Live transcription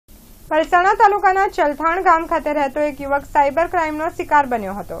પલસાણા તાલુકાના ચલથાણ ગામ ખાતે રહેતો એક યુવક સાયબર ક્રાઇમનો શિકાર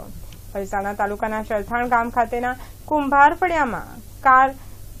બન્યો હતો। પલસાણા તાલુકાના ચલથાણ ગામ ખાતેના કુંભાર ફળિયામાં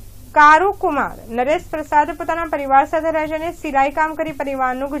કારુકુમાર નરેશ પ્રસાદ પોતાના પરિવાર સાથે રહે છે અને સિલાઈ કામ કરી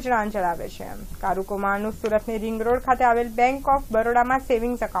પરિવારનું ગુજરાન ચલાવે છે। કારુકુમારનું સુરતની રિંગ રોડ ખાતે આવેલ બેંક ઓફ બરોડામાં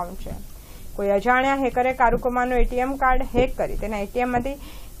સેવિંગ્સ એકાઉન્ટ છે। કોઈ અજાણ્યા હેકરે કારુકુમારનું એટીએમ કાર્ડ હેક કરી તેના એટીએમમાંથી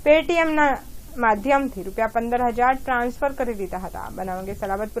પેટીએમના માધ્યમથી ₹15,000 ટ્રાન્સફર કરી દીધા હતા। બનાવ અંગે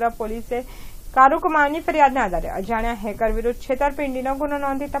સલાબતપુરા પોલીસે કારુકુમારની ફરિયાદના આધારે અજાણ્યા હેકર વિરુદ્ધ છેતરપિંડીનો ગુનો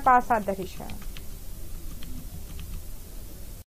નોંધી તપાસ હાથ ધરી છે।